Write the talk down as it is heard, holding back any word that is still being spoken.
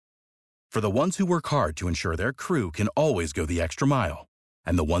For the ones who work hard to ensure their crew can always go the extra mile,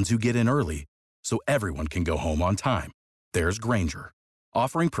 and the ones who get in early so everyone can go home on time, there's Grainger,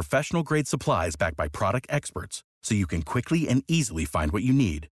 offering professional-grade supplies backed by product experts so you can quickly and easily find what you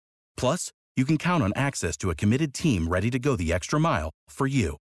need. Plus, you can count on access to a committed team ready to go the extra mile for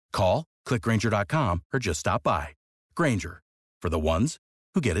you. Call, click Grainger.com, or just stop by. Grainger, for the ones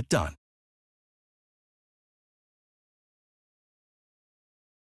who get it done.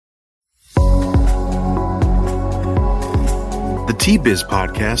 The T-Biz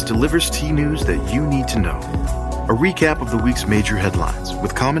podcast delivers tea news that you need to know. A recap of the week's major headlines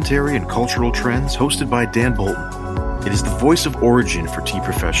with commentary and cultural trends hosted by Dan Bolton. It is the voice of origin for tea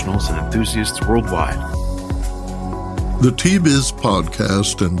professionals and enthusiasts worldwide. The T-Biz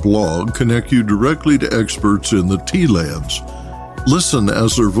podcast and blog connect you directly to experts in the tea lands. Listen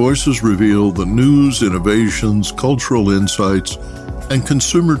as their voices reveal the news, innovations, cultural insights, and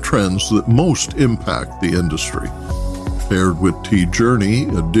consumer trends that most impact the industry. Paired with Tea Journey,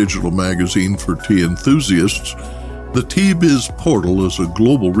 a digital magazine for tea enthusiasts, the T-Biz portal is a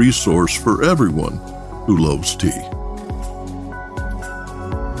global resource for everyone who loves tea.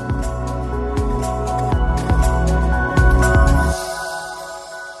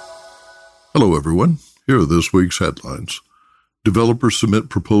 Hello, everyone. Here are this week's headlines. Developers submit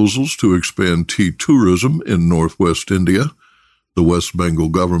proposals to expand tea tourism in northwest India. The West Bengal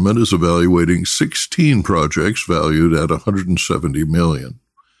government is evaluating 16 projects valued at $170 million.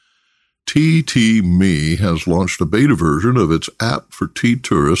 TeaTeaMe has launched a beta version of its app for tea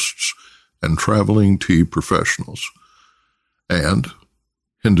tourists and traveling tea professionals. And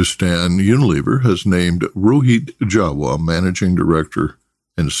Hindustan Unilever has named Rohit Jawa managing director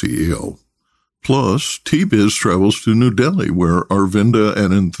and CEO. Plus, T-Biz travels to New Delhi, where Arvinda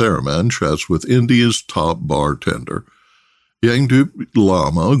Anantharaman chats with India's top bartender. Yangdup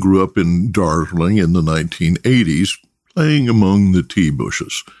Lama grew up in Darjeeling in the 1980s, playing among the tea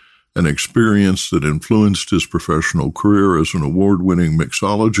bushes, an experience that influenced his professional career as an award-winning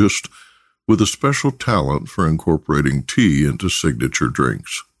mixologist with a special talent for incorporating tea into signature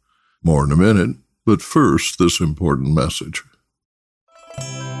drinks. More in a minute, but first, this important message.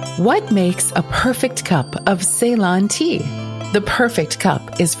 What makes a perfect cup of Ceylon tea? The perfect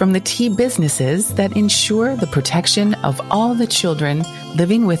cup is from the tea businesses that ensure the protection of all the children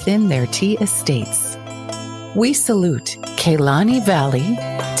living within their tea estates. We salute Kailani Valley,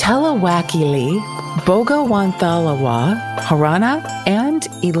 Telawakili, Bogawanthalawa, Harana, and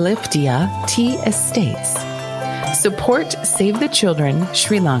Elliptia tea estates. Support Save the Children,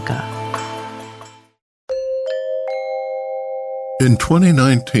 Sri Lanka. In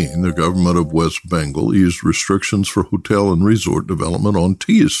 2019, the government of West Bengal eased restrictions for hotel and resort development on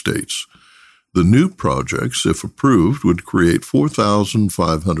tea estates. The new projects, if approved, would create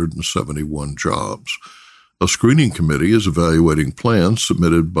 4,571 jobs. A screening committee is evaluating plans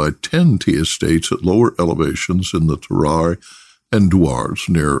submitted by 10 tea estates at lower elevations in the Tarai and Dwars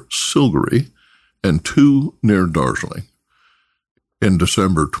near Silguri and 2 near Darjeeling. In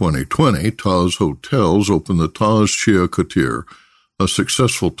December 2020, Taj Hotels opened the Taj Chia Katir, a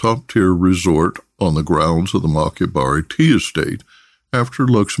successful top-tier resort on the grounds of the Makibari Tea Estate after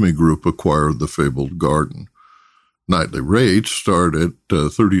Lakshmi Group acquired the fabled garden. Nightly rates start at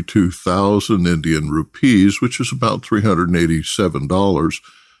 32,000 Indian rupees, which is about $387,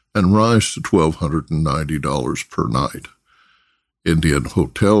 and rise to $1,290 per night. Indian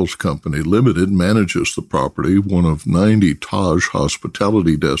Hotels Company Limited manages the property, one of 90 Taj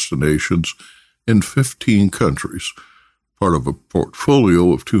hospitality destinations in 15 countries, part of a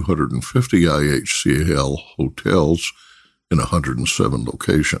portfolio of 250 IHCL hotels in 107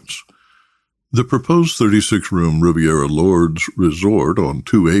 locations. The proposed 36-room Riviera Lords resort on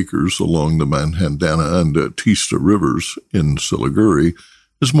 2 acres along the Manhandana and Teesta rivers in Siliguri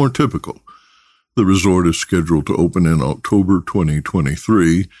is more typical. The resort is scheduled to open in October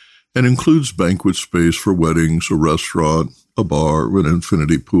 2023 and includes banquet space for weddings, a restaurant, a bar, an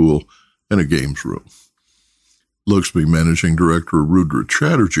infinity pool, and a games room. Lakshmi Managing Director Rudra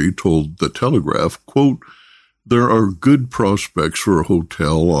Chatterjee told The Telegraph, quote, "There are good prospects for a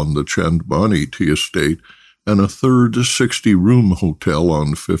hotel on the Chandbani Tea Estate and a third 60-room hotel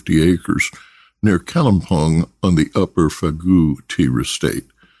on 50 acres near Kalimpong on the Upper Fagu Tea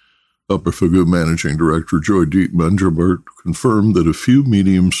Estate." Upper Fagu Managing Director Joydeep Manjambert confirmed that a few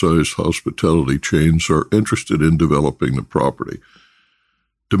medium-sized hospitality chains are interested in developing the property.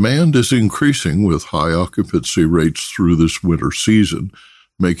 Demand is increasing with high occupancy rates through this winter season,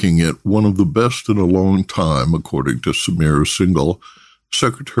 making it one of the best in a long time, according to Samir Singhal,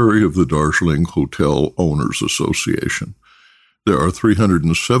 Secretary of the Darjeeling Hotel Owners Association. There are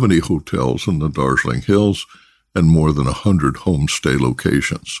 370 hotels in the Darjeeling Hills and more than 100 homestay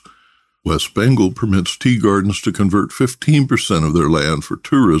locations. West Bengal permits tea gardens to convert 15% of their land for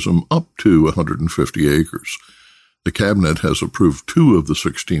tourism up to 150 acres. The Cabinet has approved 2 of the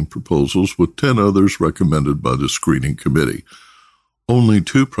 16 proposals, with 10 others recommended by the screening committee. Only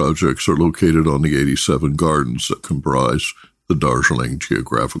 2 projects are located on the 87 gardens that comprise the Darjeeling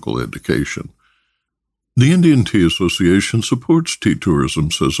geographical indication. The Indian Tea Association supports tea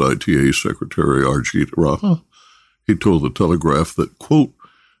tourism, says ITA Secretary Arjit Raha. He told the Telegraph that, quote,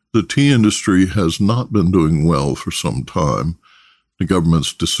 "The tea industry has not been doing well for some time. The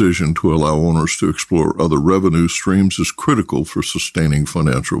government's decision to allow owners to explore other revenue streams is critical for sustaining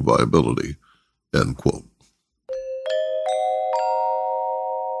financial viability," end quote.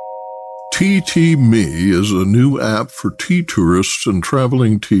 TeaTeaMe is a new app for tea tourists and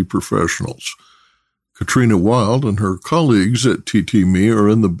traveling tea professionals. Katrina Wild and her colleagues at TeaTeaMe are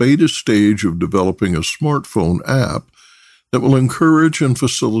in the beta stage of developing a smartphone app that will encourage and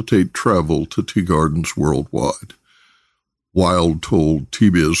facilitate travel to tea gardens worldwide. Wild told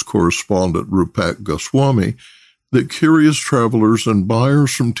TBiz correspondent Rupak Goswami that curious travelers and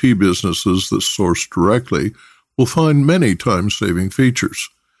buyers from tea businesses that source directly will find many time-saving features.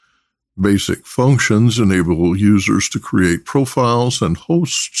 Basic functions enable users to create profiles and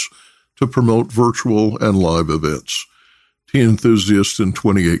hosts to promote virtual and live events. Tea enthusiasts in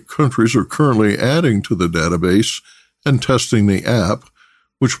 28 countries are currently adding to the database and testing the app,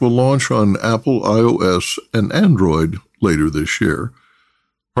 which will launch on Apple iOS and Android later this year.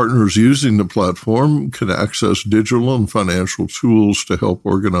 Partners using the platform can access digital and financial tools to help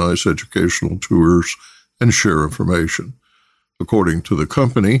organize educational tours and share information. According to the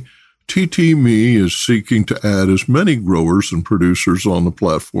company, TeaTeaMe is seeking to add as many growers and producers on the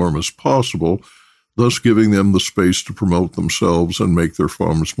platform as possible, thus giving them the space to promote themselves and make their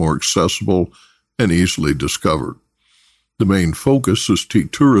farms more accessible and easily discovered. The main focus is tea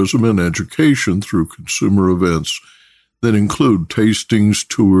tourism and education through consumer events that include tastings,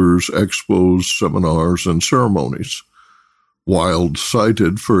 tours, expos, seminars, and ceremonies. Wild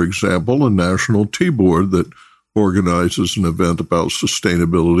cited, for example, a national tea board that organizes an event about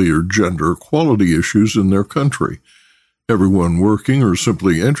sustainability or gender equality issues in their country. Everyone working or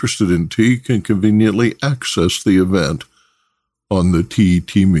simply interested in tea can conveniently access the event on the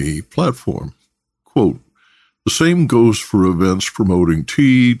TeaTeaMe platform. Quote, "The same goes for events promoting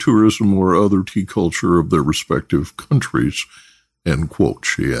tea, tourism, or other tea culture of their respective countries," end quote,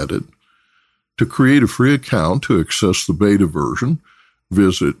 she added. To create a free account to access the beta version,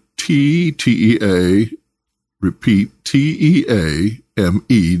 visit TeaMe.com.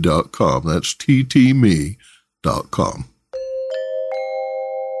 That's TeaTeaMe.com.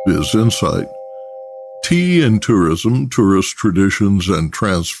 Biz Insight. Tea and Tourism, Tourist Traditions and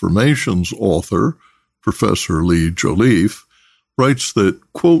Transformations author, Professor Lee Joliffe, writes that,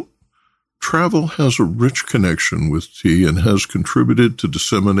 quote, "Travel has a rich connection with tea and has contributed to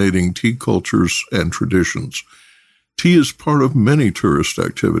disseminating tea cultures and traditions. Tea is part of many tourist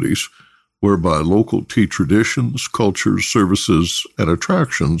activities, whereby local tea traditions, cultures, services, and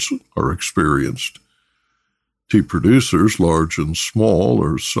attractions are experienced. Tea producers, large and small,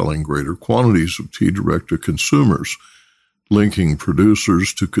 are selling greater quantities of tea direct to consumers. Linking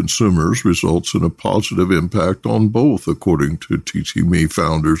producers to consumers results in a positive impact on both, according to TeaTeaMe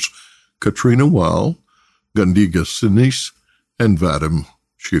founders Katrina Wild, Gandiga Sinis, and Vadim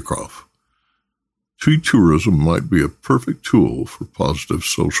Shikrov. Tea tourism might be a perfect tool for positive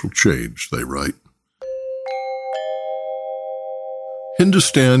social change, they write.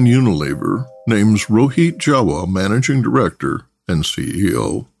 Hindustan Unilever names Rohit Jawa Managing Director and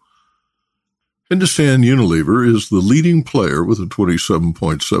CEO. Hindustan Unilever is the leading player with a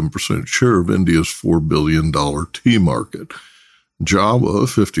 27.7% share of India's $4 billion tea market. Jawa,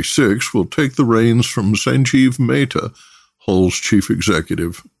 56, will take the reins from Sanjeev Mehta, HUL's chief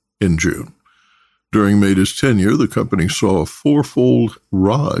executive, in June. During Mehta's tenure, the company saw a 4-fold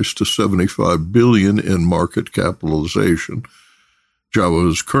rise to $75 billion in market capitalization. Jawa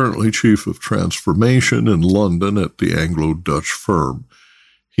is currently chief of transformation in London at the Anglo-Dutch firm.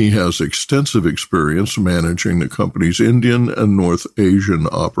 He has extensive experience managing the company's Indian and North Asian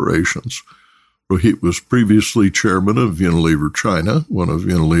operations. Rohit was previously chairman of Unilever China, one of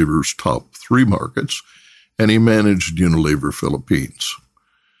Unilever's top 3 markets, and he managed Unilever Philippines.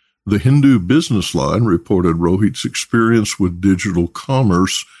 The Hindu Business Line reported Rohit's experience with digital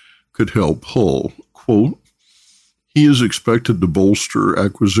commerce could help HUL. Quote, "He is expected to bolster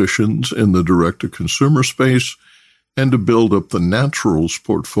acquisitions in the direct-to-consumer space and to build up the naturals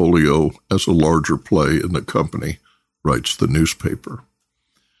portfolio as a larger play in the company," writes the newspaper.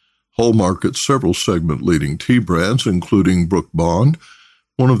 HUL markets several segment-leading tea brands, including Brook Bond,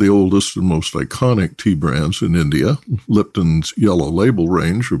 one of the oldest and most iconic tea brands in India, Lipton's Yellow Label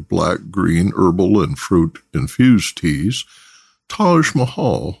range of black, green, herbal, and fruit-infused teas, Taj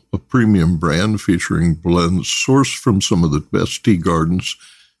Mahal, a premium brand featuring blends sourced from some of the best tea gardens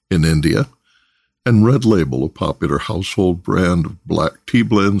in India, and Red Label, a popular household brand of black tea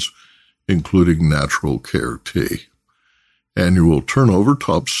blends, including Natural Care tea. Annual turnover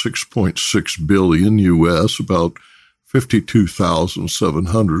tops $6.6 billion U.S., about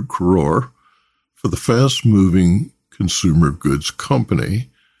 52,700 crore, for the fast-moving consumer goods company,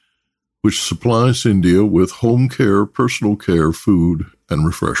 which supplies India with home care, personal care, food, and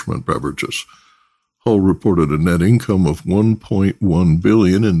refreshment beverages. HUL reported a net income of $1.1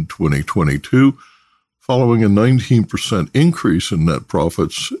 billion in 2022, following a 19% increase in net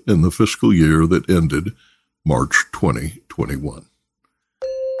profits in the fiscal year that ended March 2021.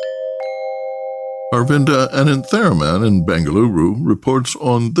 Arvinda Anantharaman in Bengaluru reports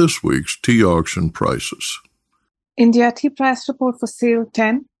on this week's tea auction prices. India Tea Price Report for Sale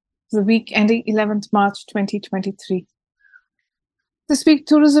 10, the week ending 11th March 2023. This week,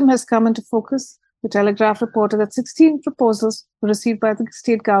 tourism has come into focus. The Telegraph reported that 16 proposals were received by the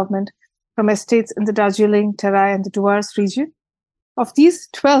state government from estates in the Darjeeling, Terai, and the Duars region. Of these,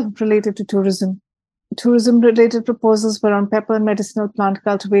 12 related to tourism. Tourism-related proposals were on pepper and medicinal plant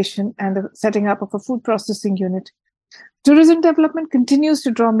cultivation and the setting up of a food processing unit. Tourism development continues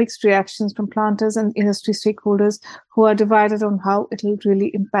to draw mixed reactions from planters and industry stakeholders who are divided on how it will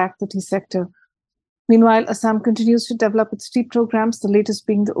really impact the tea sector. Meanwhile, Assam continues to develop its tea programs, the latest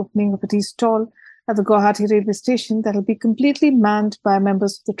being the opening of a tea stall at the Guwahati railway station that will be completely manned by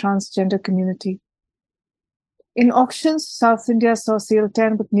members of the transgender community. In auctions, South India saw sale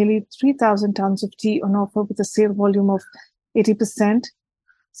 10 with nearly 3,000 tons of tea on offer with a sale volume of 80%.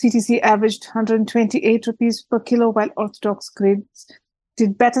 CTC averaged 128 rupees per kilo, while orthodox grades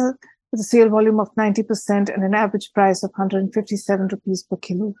did better with a sale volume of 90% and an average price of 157 rupees per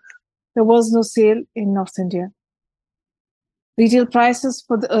kilo. There was no sale in North India. Retail prices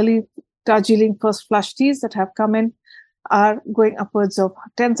for the early Darjeeling first flush teas that have come in are going upwards of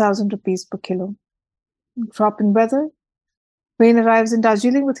 10,000 rupees per kilo. Drop in weather. Rain arrives in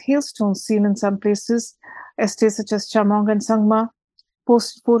Darjeeling with hailstones seen in some places. Estates such as Chamong and Sangma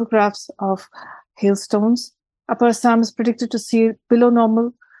posted photographs of hailstones. Upper Assam is predicted to see below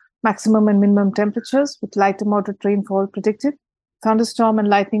normal maximum and minimum temperatures with light to moderate rainfall predicted. Thunderstorm and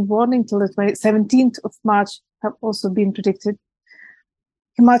lightning warning till the 17th of March have also been predicted.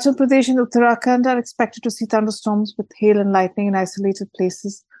 Himachal Pradesh and Uttarakhand are expected to see thunderstorms with hail and lightning in isolated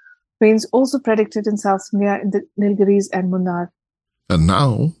places. Rains also predicted in South India in the Nilgiris and Munnar. And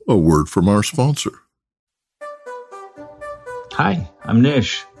now, a word from our sponsor. Hi, I'm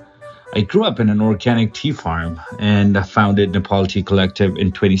Nish. I grew up in an organic tea farm and founded Nepal Tea Collective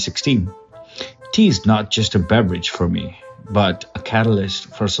in 2016. Tea is not just a beverage for me, but a catalyst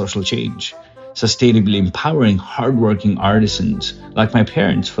for social change, sustainably empowering hardworking artisans like my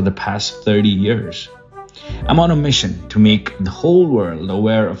parents for the past 30 years. I'm on a mission to make the whole world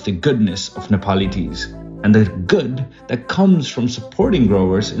aware of the goodness of Nepali teas and the good that comes from supporting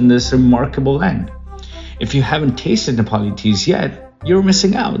growers in this remarkable land. If you haven't tasted Nepali teas yet, you're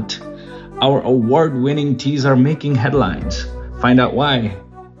missing out. Our award-winning teas are making headlines. Find out why.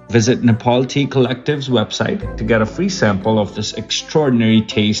 Visit Nepal Tea Collective's website to get a free sample of this extraordinary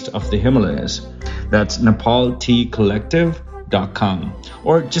taste of the Himalayas. That's nepalteacollective.com.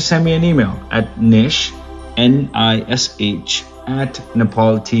 Or just send me an email at nish, Nish, at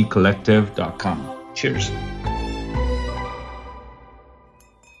nepalteacollective.com. Cheers.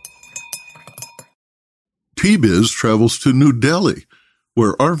 Tea-Biz travels to New Delhi,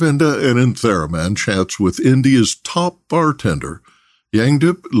 where Arvinda Anantharaman chats with India's top bartender.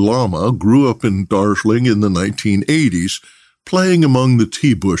 Yangdip Lama grew up in Darjeeling in the 1980s, playing among the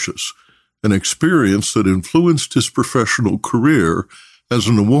tea bushes, an experience that influenced his professional career as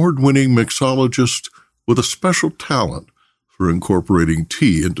an award-winning mixologist with a special talent for incorporating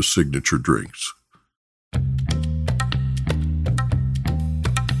tea into signature drinks.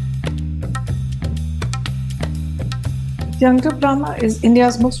 Yangdip Lama is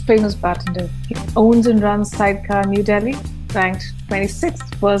India's most famous bartender. He owns and runs Sidecar New Delhi, ranked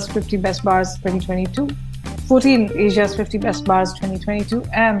 26th World's 50 Best Bars 2022, 14 Asia's 50 Best Bars 2022,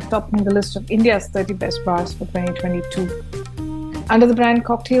 and topping the list of India's 30 Best Bars for 2022. Under the brand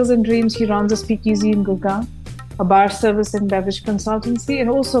Cocktails and Dreams, he runs a speakeasy in Gurgaon, a bar service and beverage consultancy, and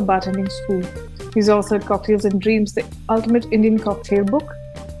also a bartending school. He's authored Cocktails and Dreams, the ultimate Indian cocktail book,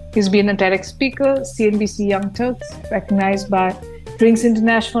 He's been a TEDx speaker, CNBC Young Turks, recognized by Drinks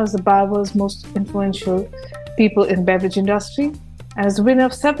International as the bar world's most influential people in beverage industry, and is the winner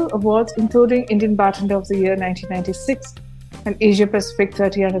of several awards, including Indian Bartender of the Year 1996 and Asia Pacific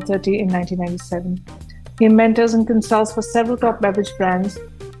 30 Under 30 in 1997. He mentors and consults for several top beverage brands.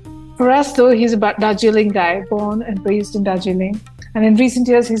 For us, though, he's a Darjeeling guy, born and raised in Darjeeling. And in recent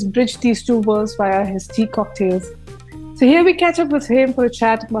years, he's bridged these two worlds via his tea cocktails. So here we catch up with him for a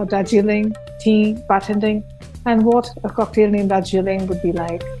chat about Darjeeling, tea, bartending, and what a cocktail named Darjeeling would be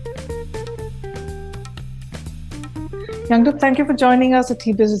like. Youngduk, thank you for joining us at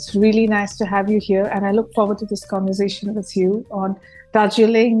TeaBiz. It's really nice to have you here, and I look forward to this conversation with you on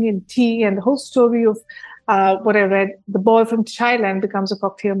Darjeeling and tea and the whole story of what I read. The boy from Thailand becomes a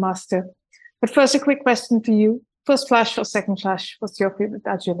cocktail master. But first, a quick question for you. First flush or second flush? What's your favorite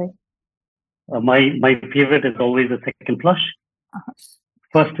Darjeeling? My favorite is always the second flush. Uh-huh.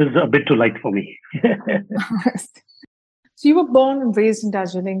 First is a bit too light for me. So you were born and raised in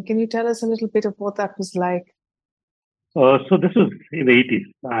Darjeeling. Can you tell us a little bit of what that was like? So this was in the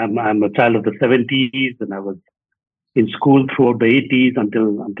 80s. I'm a child of the 70s, and I was in school throughout the 80s until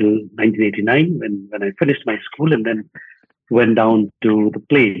 1989 when I finished my school and then went down to the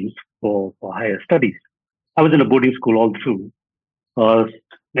plains for higher studies. I was in a boarding school all through.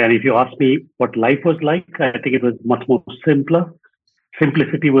 And if you ask me what life was like, I think it was much more simpler.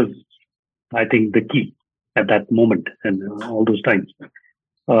 Simplicity was, I think, the key at that moment and all those times.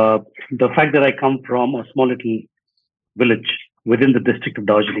 The fact that I come from a small little village within the district of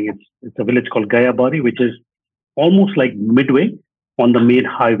Darjeeling, it's a village called Gayabari, which is almost like midway on the main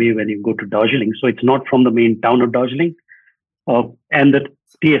highway when you go to Darjeeling. So it's not from the main town of Darjeeling. And the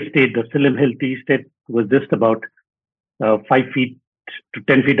tea estate, the Silim Hill Tea Estate, was just about 5 feet to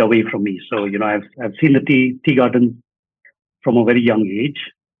 10 feet away from me. So, I've seen the tea gardens from a very young age.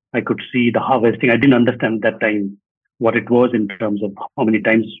 I could see the harvesting. I didn't understand at that time what it was in terms of how many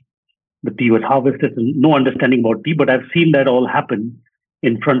times the tea was harvested. No understanding about tea, but I've seen that all happen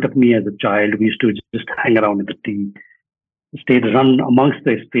in front of me as a child. We used to just hang around in the tea estate, run amongst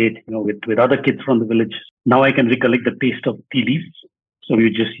the estate, with other kids from the village. Now I can recollect the taste of tea leaves. So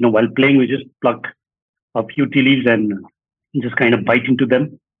we just, while playing, we just pluck a few tea leaves and just kind of bite into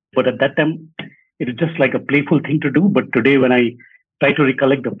them. But at that time, it was just like a playful thing to do. But today, when I try to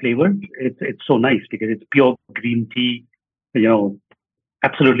recollect the flavor, it's so nice because it's pure green tea,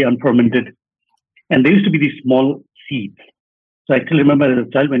 absolutely unfermented. And there used to be these small seeds. So I still remember as a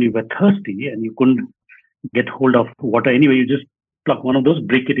child when you were thirsty and you couldn't get hold of water anyway, you just pluck one of those,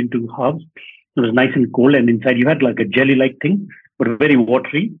 break it into halves. It was nice and cold, and inside you had like a jelly-like thing, but very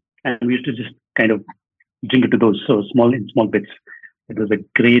watery. And we used to just kind of drink it to those so small bits. It was a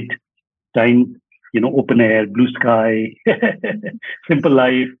great time, open air, blue sky, simple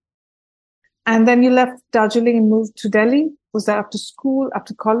life. And then you left Darjeeling and moved to Delhi. Was that after school,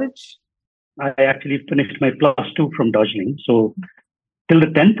 after college? I actually finished my +2 from Darjeeling. So till the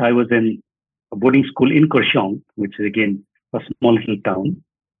 10th, I was in a boarding school in Kurseong, which is again a small little town.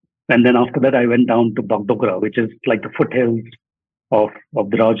 And then after that, I went down to Bagdogra, which is like the foothills of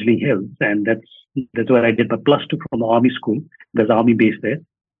the Darjeeling Hills. And that's where I did my +2 from the army school. There's an army base there.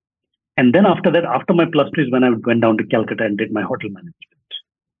 And then after that, after my +2 is when I went down to Calcutta and did my hotel management.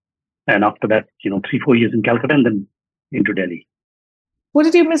 And after that, 3-4 years in Calcutta and then into Delhi. What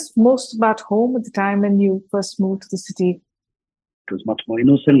did you miss most about home at the time when you first moved to the city? It was much more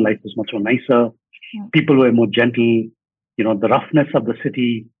innocent. Life was much more nicer. Yeah. People were more gentle. The roughness of the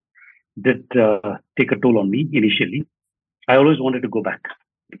city did take a toll on me initially. I always wanted to go back.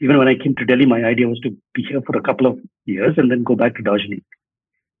 Even when I came to Delhi, my idea was to be here for a couple of years and then go back to Darjeeling.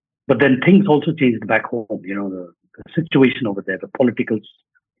 But then things also changed back home. The situation over there, the political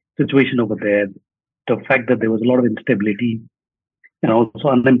situation over there, the fact that there was a lot of instability and also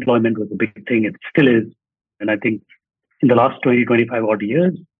unemployment was a big thing. It still is. And I think in the last 20-25 odd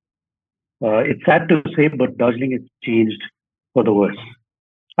years, it's sad to say, but Darjeeling has changed for the worse.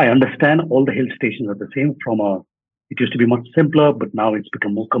 I understand all the hill stations are the same it used to be much simpler, but now it's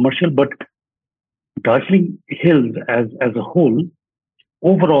become more commercial. But Darjeeling Hills as a whole,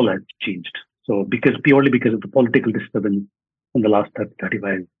 overall has changed. So purely because of the political disturbance in the last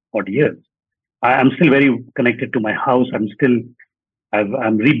 35 odd years. I'm still very connected to my house.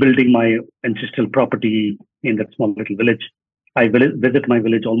 I'm rebuilding my ancestral property in that small little village. I visit my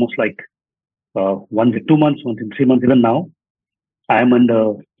village almost like once in 2 months, once in 3 months. Even now, I'm in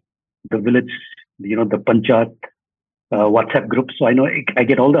the village, the Panchat WhatsApp group. So I know I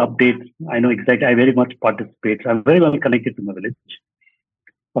get all the updates. I know exactly. I very much participate. So I'm very well connected to my village.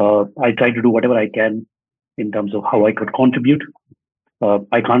 I try to do whatever I can in terms of how I could contribute.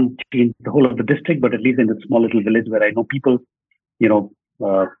 I can't change the whole of the district, but at least in the small little village where I know people,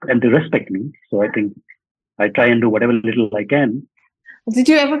 and they respect me. So I think I try and do whatever little I can. Did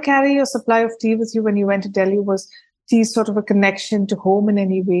you ever carry your supply of tea with you when you went to Delhi? Was tea sort of a connection to home in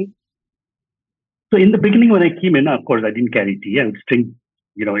any way? So in the beginning, when I came in, of course, I didn't carry tea. I would drink,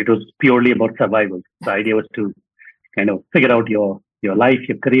 it was purely about survival. The idea was to kind of figure out your life,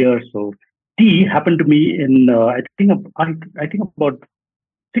 your career. So tea happened to me in, I think about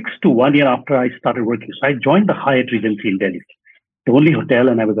 6 to 1 year after I started working. So I joined the Hyatt Regency in Delhi, the only hotel,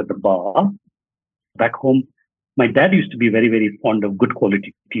 and I was at the bar. Back home, my dad used to be very, very fond of good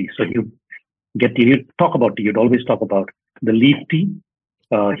quality tea. So he'd get tea, he'd talk about tea, he'd always talk about the leaf tea.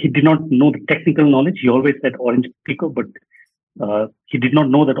 He did not know the technical knowledge. He always said orange pico, but he did not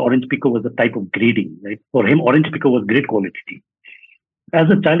know that orange pico was a type of grading. Right? For him, orange pico was great quality tea. As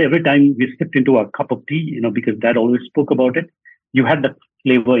a child, every time we sipped into a cup of tea, because dad always spoke about it, you had the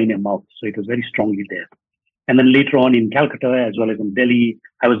flavor in your mouth. So it was very strongly there. And then later on in Calcutta, as well as in Delhi,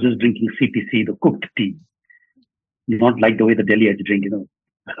 I was just drinking CPC, the cooked tea. Not like the way the Delhiites drink,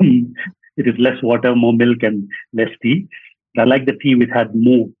 It is less water, more milk, and less tea. I like the tea which had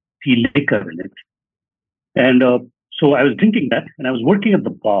more tea liquor in it. And so I was drinking that, and I was working at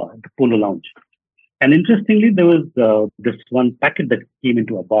the bar, at the Polo Lounge. And interestingly, there was this one packet that came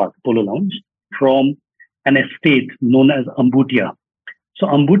into a bar, Polo Lounge, from an estate known as Ambutia. So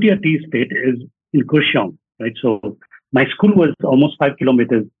Ambutia Tea Estate is in Kurseong, right? So my school was almost 5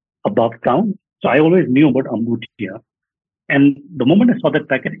 kilometers above town. So I always knew about Ambutia. And the moment I saw that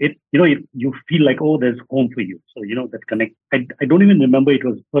packet, you feel like, oh, there's home for you. So, that connect. I don't even remember it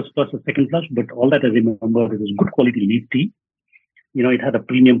was first flush or second flush, but all that I remember, it was good quality leaf tea. It had a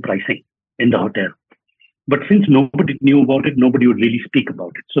premium pricing in the hotel. But since nobody knew about it, nobody would really speak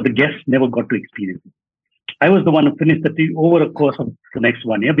about it. So the guests never got to experience it. I was the one who finished the tea over a course of the next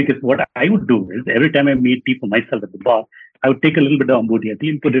 1 year, because what I would do is every time I made tea for myself at the bar, I would take a little bit of Ambutia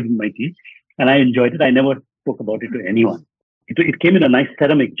tea and put it in my tea. And I enjoyed it. I never spoke about it to anyone. It came in a nice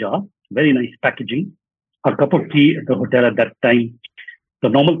ceramic jar, very nice packaging. A cup of tea at the hotel at that time, the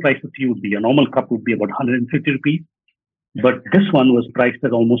normal price of tea would be, a normal cup would be about 150 rupees. But this one was priced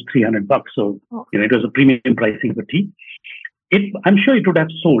at almost $300. So, it was a premium pricing for tea. I'm sure it would have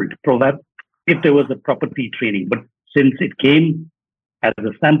sold, probably, if there was a proper tea training. But since it came as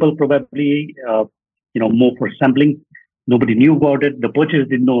a sample, probably, more for sampling, nobody knew about it. The purchasers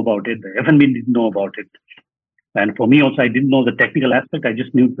didn't know about it. The F&B didn't know about it. And for me also, I didn't know the technical aspect. I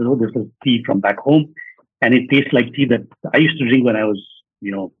just knew, this is tea from back home. And it tastes like tea that I used to drink when I was,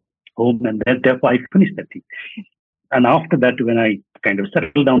 home. And therefore, I finished that tea. And after that, when I kind of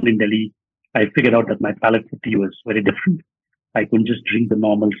settled down in Delhi, I figured out that my palate for tea was very different. I couldn't just drink the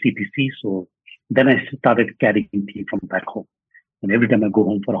normal CPC. So then I started carrying tea from back home. And every time I go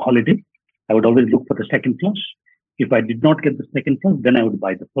home for a holiday, I would always look for the second flush. If I did not get the second flush, then I would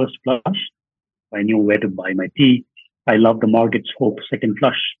buy the first flush. I knew where to buy my tea. I loved the Margaret's Hope second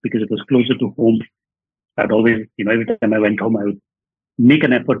flush because it was closer to home. I'd always, every time I went home, I would make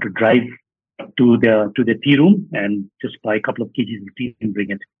an effort to drive to the tea room and just buy a couple of kgs of tea and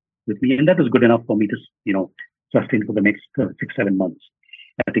bring it with me. And that was good enough for me to, sustain for the next 6-7 months.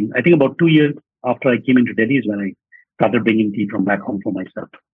 I think about 2 years after I came into Delhi is when I started bringing tea from back home for myself.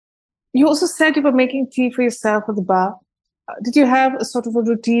 You also said you were making tea for yourself at the bar. Did you have a sort of a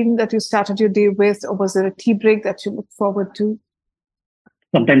routine that you started your day with, or was there a tea break that you look forward to?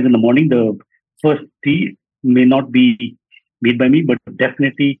 Sometimes in the morning, the first tea may not be made by me, but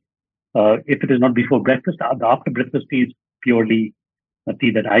definitely if it is not before breakfast, the after breakfast tea is purely a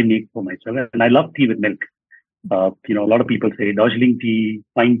tea that I make for myself. And I love tea with milk. A lot of people say Darjeeling tea,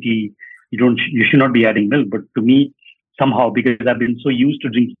 fine tea, you should not be adding milk. But to me, somehow, because I've been so used to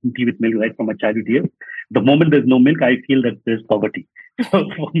drinking tea with milk right from my childhood years, the moment there's no milk, I feel that there's poverty. So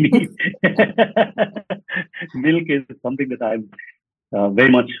for me, milk is something that I'm very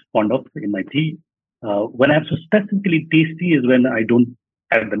much fond of in my tea. When I have to specifically taste tea is when I don't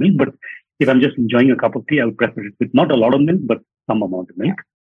add the milk. But if I'm just enjoying a cup of tea, I would prefer it with not a lot of milk, but some amount of milk.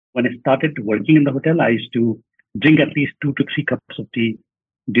 When I started working in the hotel, I used to drink at least 2 to 3 cups of tea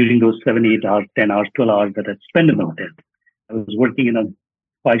during those 7, 8 hours, 10 hours, 12 hours that I'd spend in the hotel. I was working in a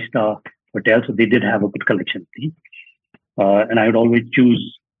 5-star hotel, so they did have a good collection of tea. And I would always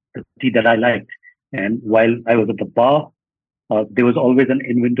choose the tea that I liked. And while I was at the bar, there was always an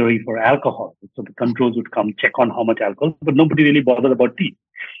inventory for alcohol. So the controls would come check on how much alcohol, but nobody really bothered about tea.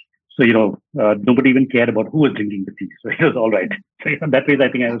 So, nobody even cared about who was drinking the tea. So it was all right. So in that way,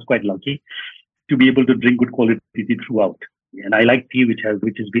 I think I was quite lucky to be able to drink good quality tea throughout. And I like tea which has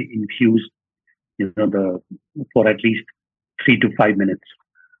been infused, for at least 3 to 5 minutes.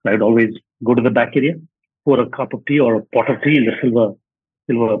 So I would always go to the back area, pour a cup of tea or a pot of tea in the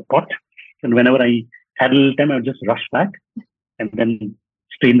silver pot. And whenever I had a little time, I would just rush back and then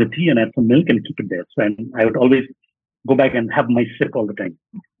strain the tea and add some milk and keep it there. So I would always go back and have my sip all the time.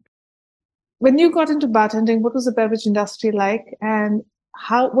 When you got into bartending, what was the beverage industry like, and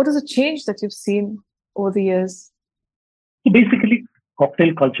what is the change that you've seen over the years? So basically,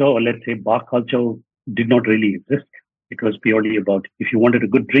 cocktail culture, or let's say bar culture, did not really exist. It was purely about if you wanted a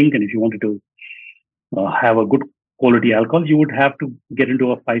good drink and if you wanted to have a good quality alcohol, you would have to get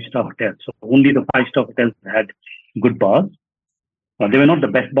into a 5-star hotel. So only the 5-star hotels had good bars. They were not the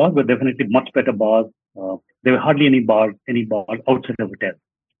best bars, but definitely much better bars. There were hardly any bars outside the hotel.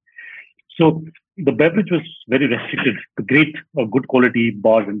 So the beverage was very restricted. The great or good quality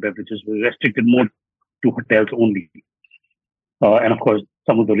bars and beverages were restricted more to hotels only. And of course,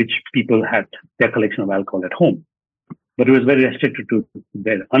 some of the rich people had their collection of alcohol at home. But it was very restricted to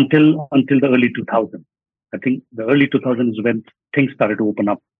there until the early 2000s. I think the early 2000s is when things started to open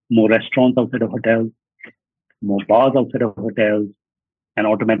up. More restaurants outside of hotels, more bars outside of hotels, and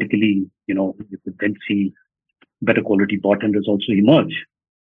automatically, you could then see better quality bartenders also emerge.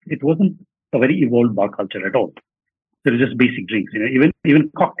 It wasn't a very evolved bar culture at all. It was just basic drinks.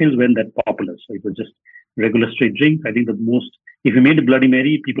 Even cocktails weren't that popular. So it was just regular straight drinks. I think if you made a Bloody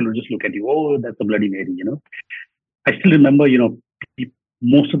Mary, people would just look at you, oh, that's a Bloody Mary, I still remember,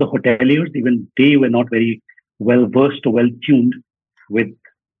 most of the hoteliers, even they were not very well versed or well tuned with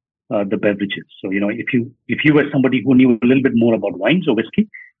the beverages. So, if you were somebody who knew a little bit more about wines or whiskey,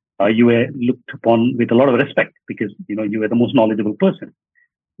 you were looked upon with a lot of respect because, you were the most knowledgeable person.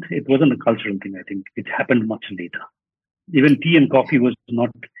 It wasn't a cultural thing, I think. It happened much later. Even tea and coffee was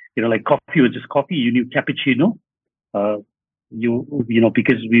not, like coffee was just coffee. You knew cappuccino,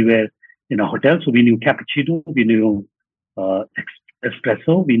 because we were in a hotel, so we knew cappuccino, we knew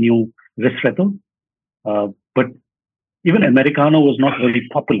espresso, we knew ristretto, but even Americano was not very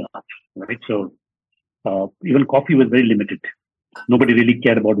popular, right? So even coffee was very limited. Nobody really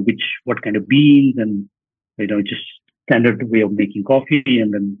cared about what kind of beans, and just standard way of making coffee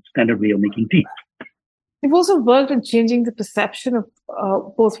and then standard way of making tea. You've also worked on changing the perception of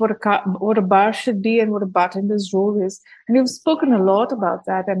both what a bar should be and what a bartender's role is. And you've spoken a lot about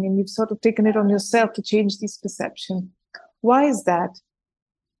that. I mean, you've sort of taken it on yourself to change these perceptions. Why is that?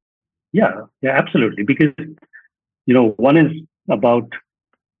 Yeah, absolutely. Because, one is about,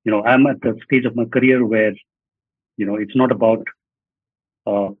 I'm at the stage of my career where, it's not about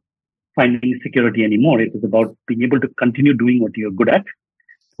finding security anymore. It is about being able to continue doing what you're good at,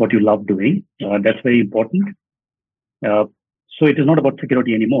 what you love doing. That's very important. So it is not about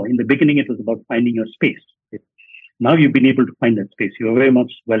security anymore. In the beginning, it was about finding your space. Now you've been able to find that space. You are very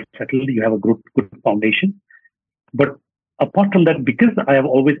much well settled. You have a good foundation. But apart from that, because I have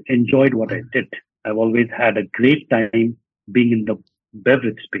always enjoyed what I did, I've always had a great time being in the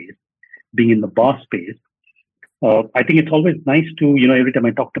beverage space, being in the bar space. I think it's always nice to, every time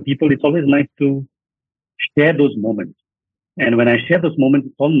I talk to people, it's always nice to share those moments. And when I share those moments,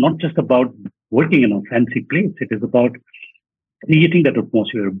 it's all not just about working in a fancy place. It is about creating that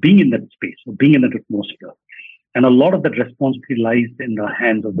atmosphere, being in that space, or being in that atmosphere. And a lot of that responsibility lies in the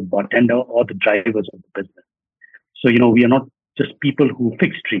hands of the bartender or the drivers of the business. So, we are not just people who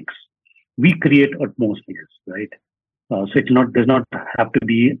fix drinks. We create atmospheres, right? So does not have to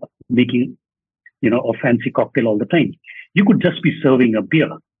be making, a fancy cocktail all the time. You could just be serving a beer,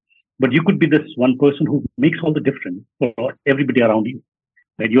 but you could be this one person who makes all the difference for everybody around you.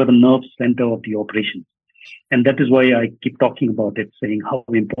 Right? You are the nerve center of the operation. And that is why I keep talking about it, saying how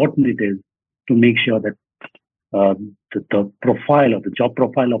important it is to make sure that the profile of the job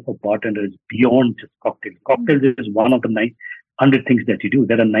profile of a bartender is beyond just cocktails. Cocktails is one of the 100 things that you do.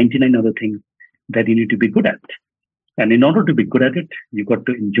 There are 99 other things that you need to be good at. And in order to be good at it, you got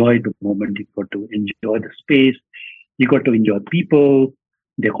to enjoy the moment. You got to enjoy the space. You got to enjoy people,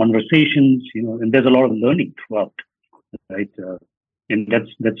 their conversations. And there's a lot of learning throughout, right? And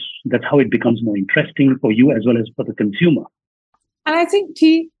that's how it becomes more interesting for you as well as for the consumer. And I think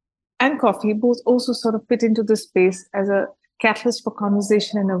tea and coffee both also sort of fit into this space as a catalyst for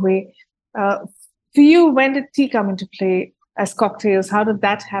conversation in a way. For you, when did tea come into play as cocktails? How did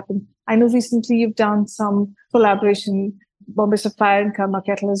that happen? I know recently you've done some collaboration, Bombay Sapphire and Karma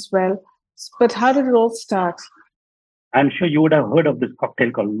Kettle as well. But how did it all start? I'm sure you would have heard of this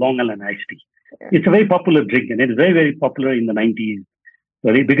cocktail called Long Island Iced Tea. It's a very popular drink, and it's very, very popular in the 90s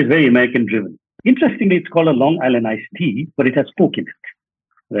because very American driven. Interestingly, it's called a Long Island Iced Tea, but it has Coke in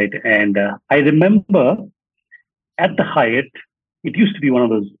it, right? And I remember at the Hyatt, it used to be one of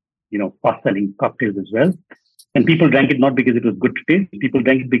those, fast-selling cocktails as well. And people drank it not because it was good to taste. People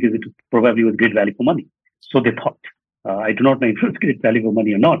drank it because it probably was great value for money. So they thought. I do not know if it was great value for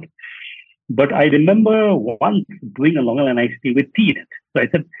money or not. But I remember once doing a Long Island iced tea with tea in it. So I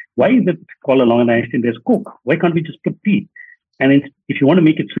said, why is it called a Long Island iced tea? There's Coke. Why can't we just put tea? And if you want to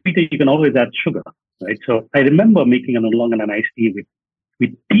make it sweeter, you can always add sugar, right? So I remember making a Long Island iced tea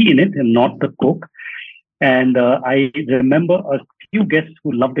with tea in it and not the Coke. And I remember a few guests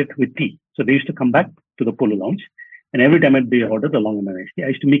who loved it with tea. So they used to come back to the Polo Lounge. And every time they ordered the Long Island iced tea, I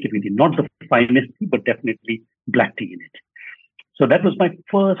used to make it with tea. Not the finest tea, but definitely black tea in it. So that was my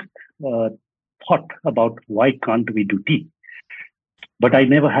first thought about why can't we do tea. But I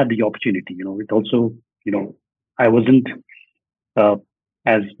never had the opportunity. It also, I wasn't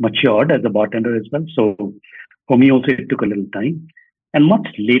as matured as a bartender as well. So for me also, it took a little time. And much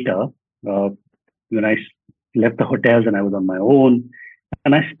later, when I left the hotels and I was on my own,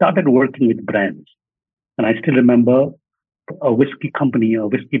 and I started working with brands. And I still remember a whiskey company, a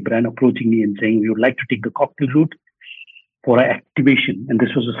whiskey brand approaching me and saying, we would like to take the cocktail route for our activation. And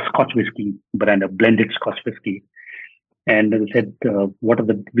this was a Scotch whiskey brand, a blended Scotch whiskey. And they said, what are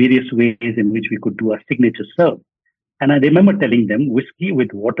the various ways in which we could do our signature serve? And I remember telling them whiskey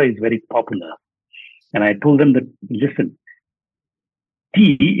with water is very popular. And I told them that, listen,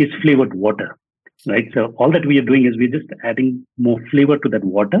 tea is flavored water, right? So all that we are doing is we're just adding more flavor to that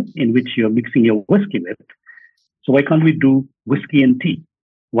water in which you're mixing your whiskey with. So why can't we do whiskey and tea?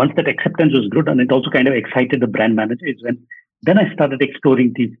 Once that acceptance was good, and it also kind of excited the brand manager, is when then I started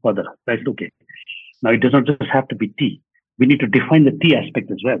exploring tea further. I said, okay, now it does not just have to be tea. We need to define the tea aspect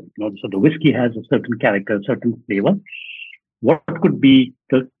as well. So the whiskey has a certain character, a certain flavor. What could be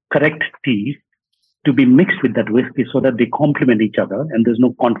the correct teas to be mixed with that whiskey so that they complement each other and there's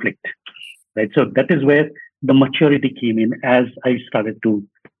no conflict, right? So that is where the maturity came in as I started to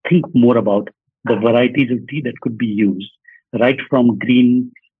think more about the varieties of tea that could be used, right from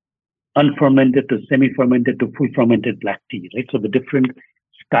green, unfermented to semi-fermented to full fermented black tea, right? So the different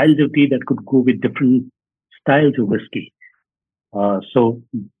styles of tea that could go with different styles of whiskey. With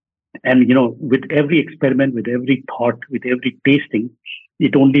every experiment, with every thought, with every tasting,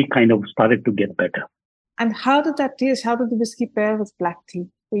 it only kind of started to get better. And how did that taste? How did the whiskey pair with black tea?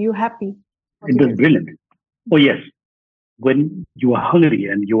 Were you happy? It was brilliant. Oh, yes. When you are hungry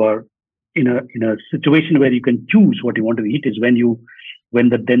and you are in a situation where you can choose what you want to eat is when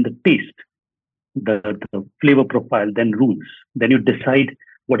the taste, the flavor profile then rules. Then you decide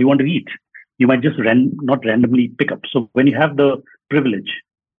what you want to eat. You might just not randomly pick up. So when you have the privilege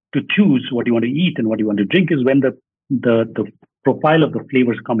to choose what you want to eat and what you want to drink is when the profile of the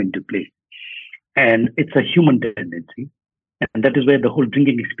flavors come into play. And it's a human tendency. And that is where the whole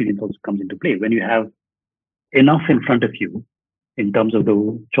drinking experience also comes into play. When you have enough in front of you in terms of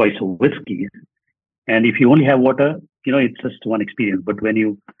the choice of whiskeys, and if you only have water, it's just one experience. But when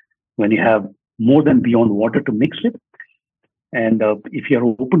you have more than beyond water to mix with, and if you're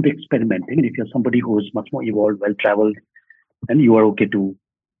open to experimenting, and if you're somebody who is much more evolved, well-traveled, and you are okay to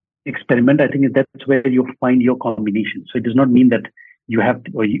experiment, I think that's where you find your combination. So it does not mean that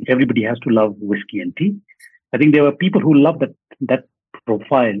everybody has to love whiskey and tea. I think there are people who love that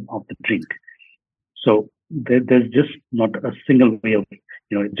profile of the drink. So there's just not a single way of,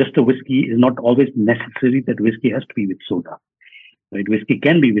 just a whiskey is not always necessary that whiskey has to be with soda. Right? Whiskey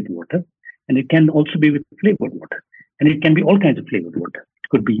can be with water, and it can also be with flavored water. And it can be all kinds of flavored water. It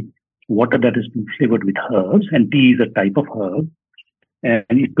could be water that has been flavored with herbs, and tea is a type of herb. And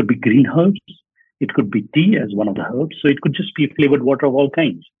it could be green herbs. It could be tea as one of the herbs. So it could just be flavored water of all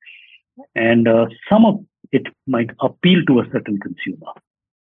kinds. And some of it might appeal to a certain consumer.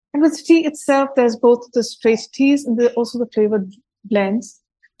 And with tea itself, there's both the straight teas and also the flavored blends.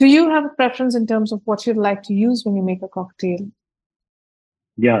 Do you have a preference in terms of what you'd like to use when you make a cocktail?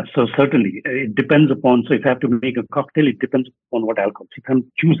 Yeah, so certainly. It depends upon, so if I have to make a cocktail, it depends upon what alcohol. So if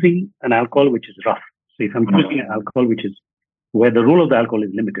I'm choosing an alcohol which is rough, so if I'm choosing an alcohol which is where the role of the alcohol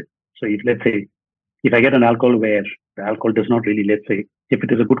is limited. So if I get an alcohol where the alcohol does not really, let's say, if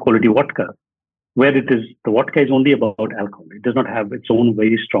it is a good quality vodka, where the vodka is only about alcohol. It does not have its own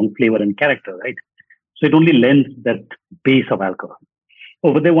very strong flavor and character, right? So it only lends that base of alcohol.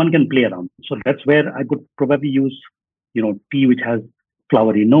 Over there, one can play around. So that's where I could probably use, tea which has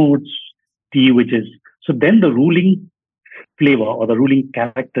flowery notes, tea which is, so then the ruling flavor or the ruling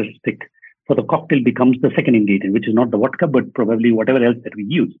characteristic for the cocktail becomes the second ingredient, which is not the vodka, but probably whatever else that we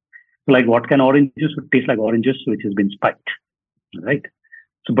use. So like vodka and orange juice would taste like orange juice, which has been spiked, right?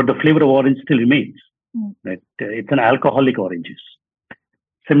 So, but the flavor of orange still remains. Right? It's an alcoholic orange juice.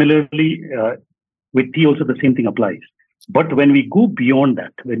 Similarly, with tea also the same thing applies. But when we go beyond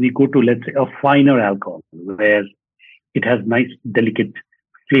that, when we go to, let's say, a finer alcohol, where it has nice, delicate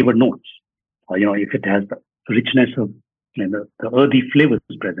flavor notes, or, if it has the richness of the earthy flavors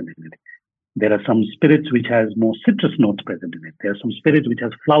present in it. There are some spirits which has more citrus notes present in it. There are some spirits which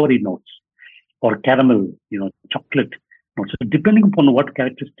has flowery notes or caramel, chocolate notes. So depending upon what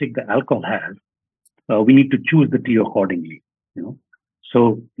characteristic the alcohol has, we need to choose the tea accordingly.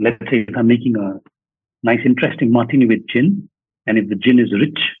 So let's say if I'm making a nice, interesting martini with gin, and if the gin is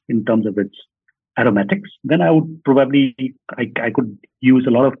rich in terms of its aromatics, then I would probably, I could use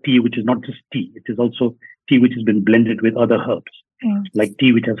a lot of tea, which is not just tea. It is also tea which has been blended with other herbs, like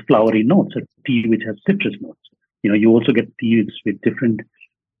tea which has flowery notes, or tea which has citrus notes. You also get teas with different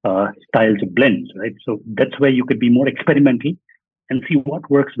styles of blends, right? So that's where you could be more experimental and see what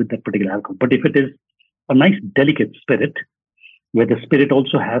works with that particular alcohol. But if it is a nice, delicate spirit, where the spirit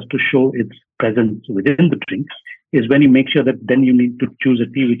also has to show its presence within the drink, is when you make sure that then you need to choose a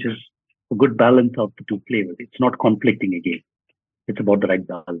tea which is a good balance of the two flavors. It's not conflicting again. It's about the right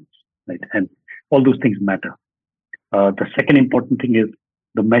balance, right? And all those things matter. The second important thing is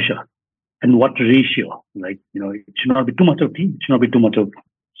the measure and what ratio, right? It should not be too much of tea. It should not be too much of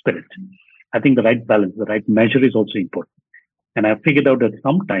spirit. I think the right balance, the right measure is also important. And I figured out that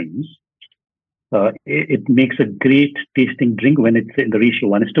sometimes it makes a great tasting drink when it's in the ratio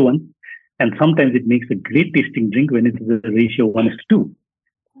 1:1. And sometimes it makes a great tasting drink when it's in the ratio 1:2.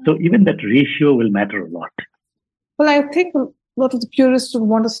 So even that ratio will matter a lot. Well, I think a lot of the purists would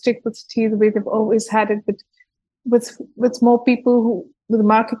want to stick with tea the way they've always had it, but with more people with the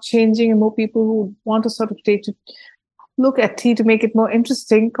market changing and more people who want to sort of look at tea to make it more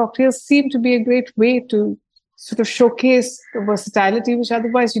interesting, cocktails seem to be a great way to sort of showcase the versatility, which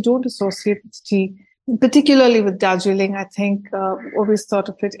otherwise you don't associate with tea, particularly with Darjeeling. I think always thought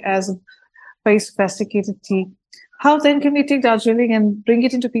of it as a very sophisticated tea. How then can we take Darjeeling and bring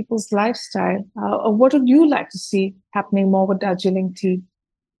it into people's lifestyle? What would you like to see happening more with Darjeeling tea?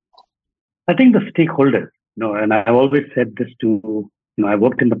 I think the stakeholders, and I've always said this to, I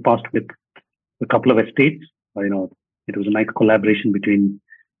worked in the past with a couple of estates. It was a nice collaboration between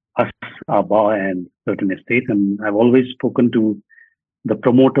us, our bar, and certain estates. And I've always spoken to the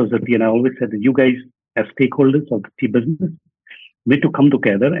promoters of tea, and I always said that you guys, as stakeholders of the tea business, need to come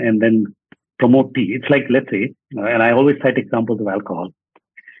together and then promote tea. It's like, let's say, and I always cite examples of alcohol.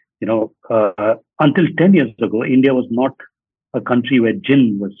 Until 10 years ago, India was not a country where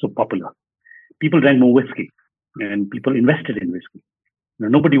gin was so popular. People drank more whiskey, and people invested in whiskey.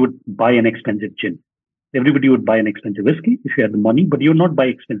 Nobody would buy an expensive gin. Everybody would buy an expensive whiskey if you had the money, but you would not buy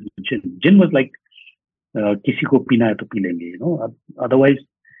expensive gin. Gin was like, kisi ko pina hai to pee lenge, Otherwise,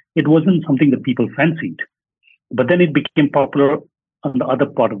 it wasn't something that people fancied. But then it became popular on the other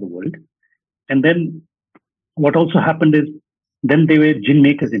part of the world. And then what also happened is, then there were gin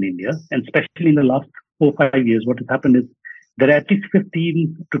makers in India, and especially in the last 4 or 5 years, what has happened is there are at least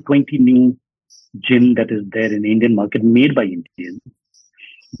 15 to 20 new gin that is there in the Indian market made by Indians.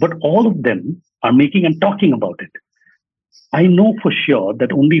 But all of them are making and talking about it. I know for sure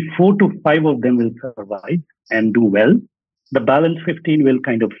that only 4 to 5 of them will survive and do well. The balance 15 will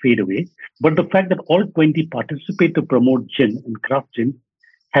kind of fade away. But the fact that all 20 participate to promote gin and craft gin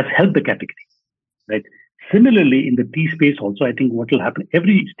has helped the category, right? Similarly, in the tea space also, I think what will happen,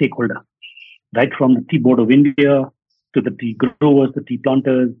 every stakeholder, right from the Tea Board of India to the tea growers, the tea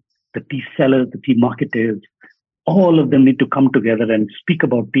planters, the tea sellers, the tea marketers, all of them need to come together and speak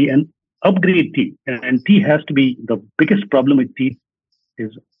about tea and upgrade tea. And tea has to be, the biggest problem with tea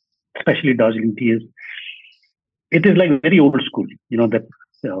is, especially Darjeeling tea, is it is like very old school,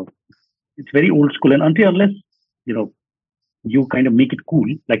 it's very old school. And unless, you kind of make it cool,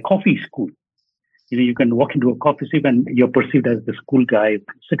 like coffee is cool. You can walk into a coffee shop and you're perceived as this cool guy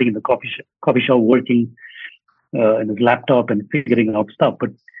sitting in the coffee shop working in his laptop and figuring out stuff.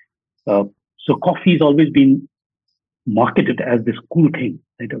 But so coffee has always been marketed as this cool thing,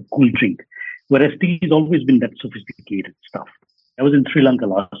 right? A cool drink. Whereas tea has always been that sophisticated stuff. I was in Sri Lanka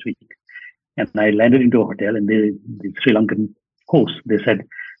last week and I landed into a hotel, and the Sri Lankan host, they said,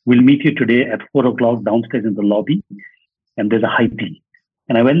 "We'll meet you today at 4:00 downstairs in the lobby, and there's a high tea."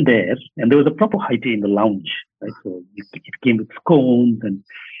 And I went there, and there was a proper high tea in the lounge, right? So it came with scones and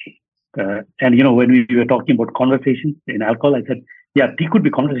when we were talking about conversations in alcohol, I said, yeah, tea could be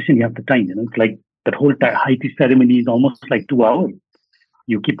conversation. You have the time, it's like that whole high tea ceremony is almost like 2 hours.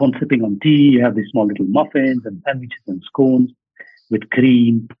 You keep on sipping on tea. You have these small little muffins and sandwiches and scones with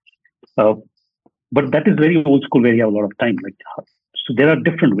cream. But that is very old school, where you have a lot of time. So there are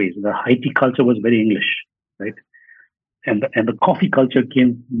different ways. The high tea culture was very English, right? And the coffee culture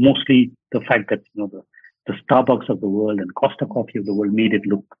came mostly the fact that the Starbucks of the world and Costa Coffee of the world made it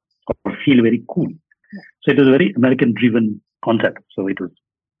look or feel very cool. So it was a very American-driven concept. So it was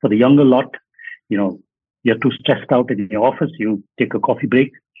for the younger lot, you're too stressed out in your office, you take a coffee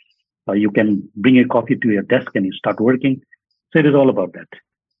break, you can bring a coffee to your desk and you start working. So it is all about that.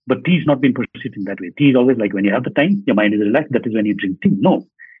 But tea is not been perceived in that way. Tea is always like when you have the time, your mind is relaxed, that is when you drink tea. No,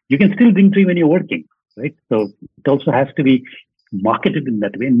 you can still drink tea when you're working, right? So it also has to be marketed in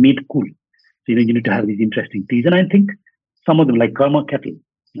that way and made cool. So, you need to have these interesting teas. And I think some of them, like Karma Kettle,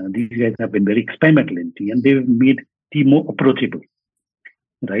 these guys have been very experimental in tea and they've made tea more approachable,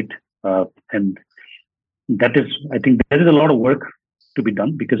 right? And that is, I think there is a lot of work to be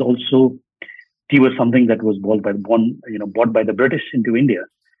done because also tea was something that was bought by the British into India.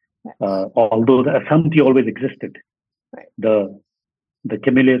 Although the Assam tea always existed, the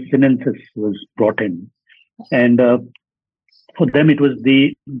Camellia sinensis was brought in, and for them it was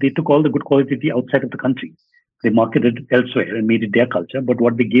they took all the good quality tea outside of the country. They marketed elsewhere and made it their culture. But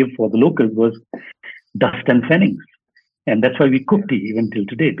what they gave for the locals was dust and fennings, and that's why we cook tea even till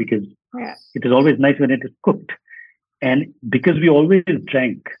today because it is always nice when it is cooked. And because we always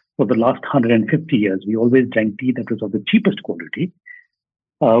drank for the last 150 years, we always drank tea that was of the cheapest quality.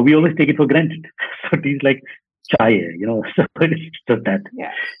 We always take it for granted. So tea is like chai, so it's just that,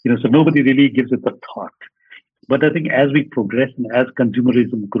 so nobody really gives it a thought. But I think as we progress and as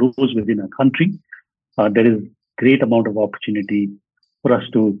consumerism grows within a country, there is great amount of opportunity for us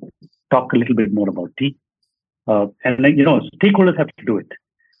to talk a little bit more about tea. Stakeholders have to do it.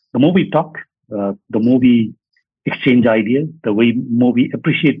 The more we talk, the more we exchange ideas, the more we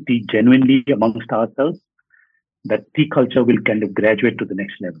appreciate tea genuinely amongst ourselves, that tea culture will kind of graduate to the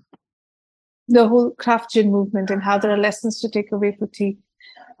next level. The whole craft gin movement and how there are lessons to take away for tea.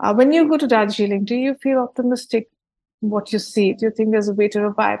 When you go to Darjeeling, do you feel optimistic what you see? Do you think there's a way to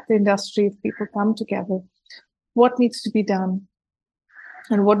revive the industry if people come together? What needs to be done?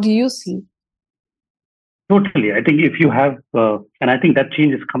 And what do you see? Totally. I think if you have, and I think that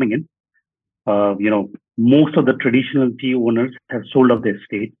change is coming in, most of the traditional tea owners have sold off their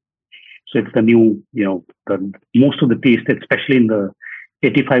estate. So it's the new, most of the tea estates, especially in the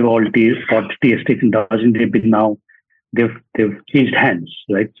 85 all tea estates in Darjeeling, they've changed hands,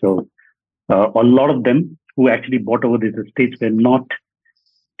 right? So a lot of them who actually bought over these estates were not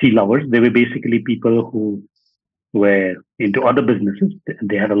tea lovers. They were basically people who were into other businesses.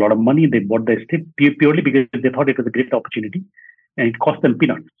 They had a lot of money. They bought the estate purely because they thought it was a great opportunity and it cost them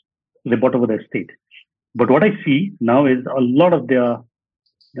peanuts. They bought over the estate. But what I see now is a lot of their,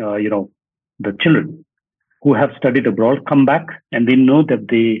 the children who have studied abroad come back and they know that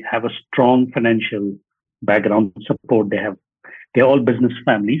they have a strong financial background support. They're all business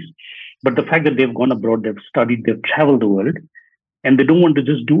families. But the fact that they've gone abroad, they've studied, they've traveled the world, and they don't want to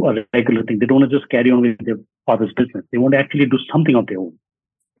just do a regular thing. They don't want to just carry on with their father's business. They want to actually do something of their own.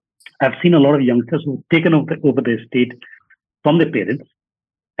 I've seen a lot of youngsters who've taken over the estate from their parents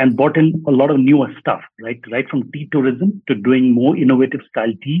and bought in a lot of newer stuff, right from tea tourism to doing more innovative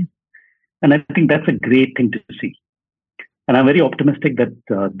style teas. And I think that's a great thing to see. And I'm very optimistic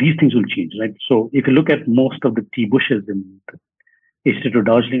that these things will change, right? So if you look at most of the tea bushes in the estate of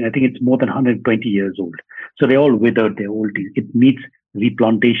Darjeeling, I think it's more than 120 years old. So they're all withered, they're old teas. It needs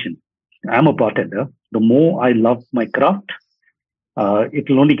replantation. I'm a bartender. The more I love my craft, it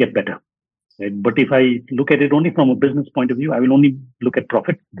will only get better. Right? But if I look at it only from a business point of view, I will only look at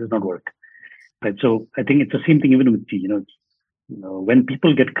profit. It does not work. Right? So I think it's the same thing even with tea. When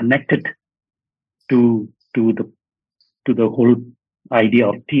people get connected to the whole idea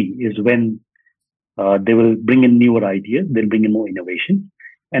of tea is when they will bring in newer ideas, they'll bring in more innovation,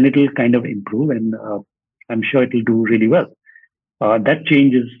 and it will kind of improve. And I'm sure it will do really well. That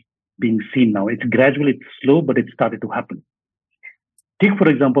change is being seen now. It's gradual, it's slow, but it's started to happen. Take, for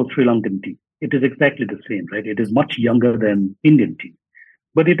example, Sri Lankan tea. It is exactly the same, right? It is much younger than Indian tea,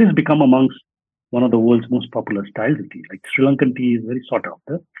 but it has become amongst one of the world's most popular styles of tea. Like Sri Lankan tea is very sought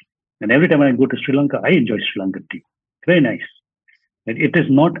after. And every time I go to Sri Lanka, I enjoy Sri Lankan tea. Very nice. And it is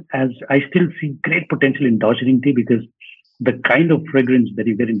not I still see great potential in Darjeeling tea because the kind of fragrance that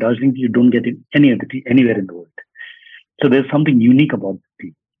you get in Darjeeling tea, you don't get in any other tea anywhere in the world. So there's something unique about the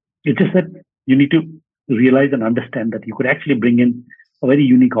tea. It's just that you need to realize and understand that you could actually bring in a very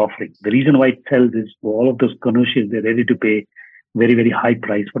unique offering. The reason why it sells is for all of those connoisseurs, they're ready to pay very, very high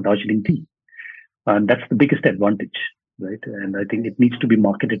price for Darjeeling tea. And that's the biggest advantage, right? And I think it needs to be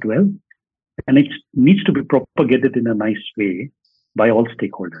marketed well. And it needs to be propagated in a nice way by all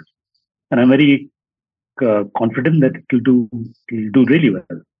stakeholders. And I'm very confident that it will do really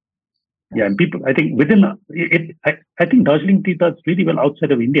well. Yeah, and people, I think within it, I think Darjeeling tea does really well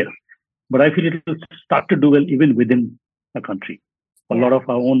outside of India. but I feel it will start to do well even within a country. A lot of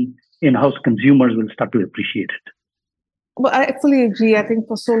our own in-house consumers will start to appreciate it. Well, I fully agree. I think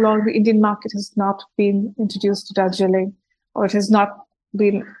for so long, the Indian market has not been introduced to Darjeeling, or it has not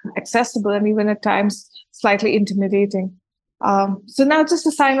been accessible, and even at times slightly intimidating. So now, just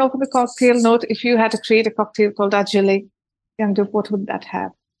to sign off with a cocktail note, if you had to create a cocktail called Darjeeling, what would that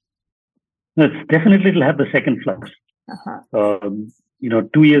have? It's definitely, it'll have the second flush.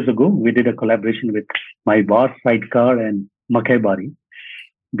 2 years ago, we did a collaboration with my bar, Sidecar, and Makai Bari,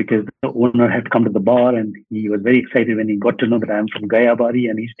 because the owner had come to the bar and he was very excited when he got to know that I'm from Gaya Bari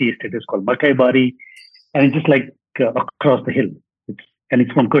and his tea estate is called Makai Bari. And it's just like across the hill.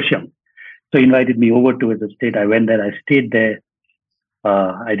 It's from Kursiang. So he invited me over to his estate. I went there. I stayed there.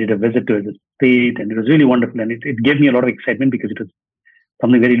 I did a visit to his estate, and it was really wonderful. And it gave me a lot of excitement because it was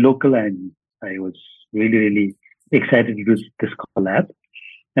something very local, and I was really, really excited to do this collab.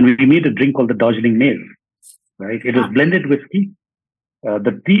 And we made a drink called the Darjeeling Mail. Right? It was blended whiskey.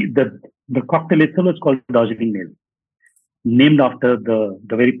 The cocktail itself is called Darjeeling Mail, named after the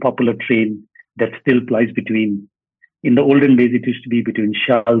very popular train that still plies between. In the olden days, it used to be between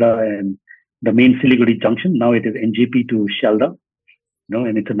Shalda and the main Siliguri junction. Now it is NJP to Shalda,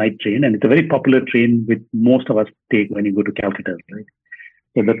 and it's a night train, and it's a very popular train which most of us take when you go to Calcutta, right?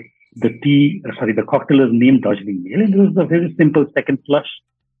 So the cocktail is named Darjeeling Mail, and it was a very simple second flush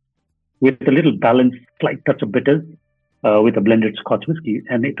with a little balanced, slight touch of bitters with a blended Scotch whiskey,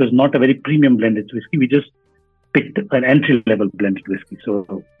 and it was not a very premium blended whiskey. We just picked an entry-level blended whiskey,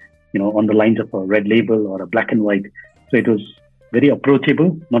 so on the lines of a red label or a black and white. So it was very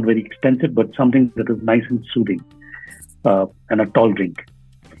approachable, not very expensive, but something that was nice and soothing, and a tall drink.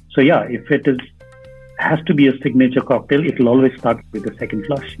 So if it has to be a signature cocktail, it will always start with a second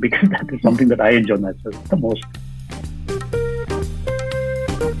flush, because that is something that I enjoy myself the most.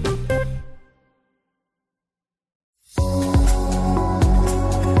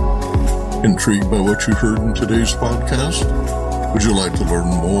 Intrigued by what you heard in today's podcast? Would you like to learn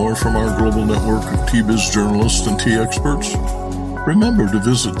more from our global network of Tea-Biz journalists and tea experts? Remember to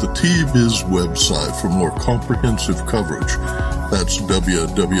visit the Tea-Biz website for more comprehensive coverage. That's www.t-biz.com.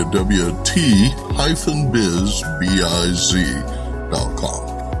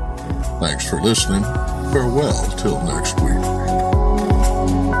 Thanks for listening. Farewell till next week.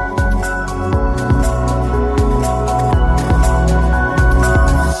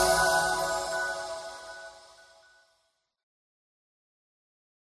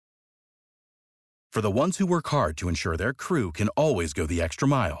 For the ones who work hard to ensure their crew can always go the extra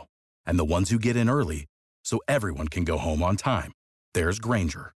mile, and the ones who get in early so everyone can go home on time, there's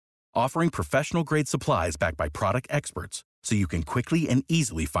Grainger, offering professional-grade supplies backed by product experts so you can quickly and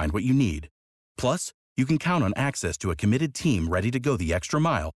easily find what you need. Plus, you can count on access to a committed team ready to go the extra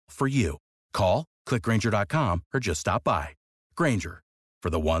mile for you. Call, click Grainger.com, or just stop by. Grainger, for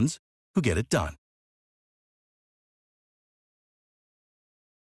the ones who get it done.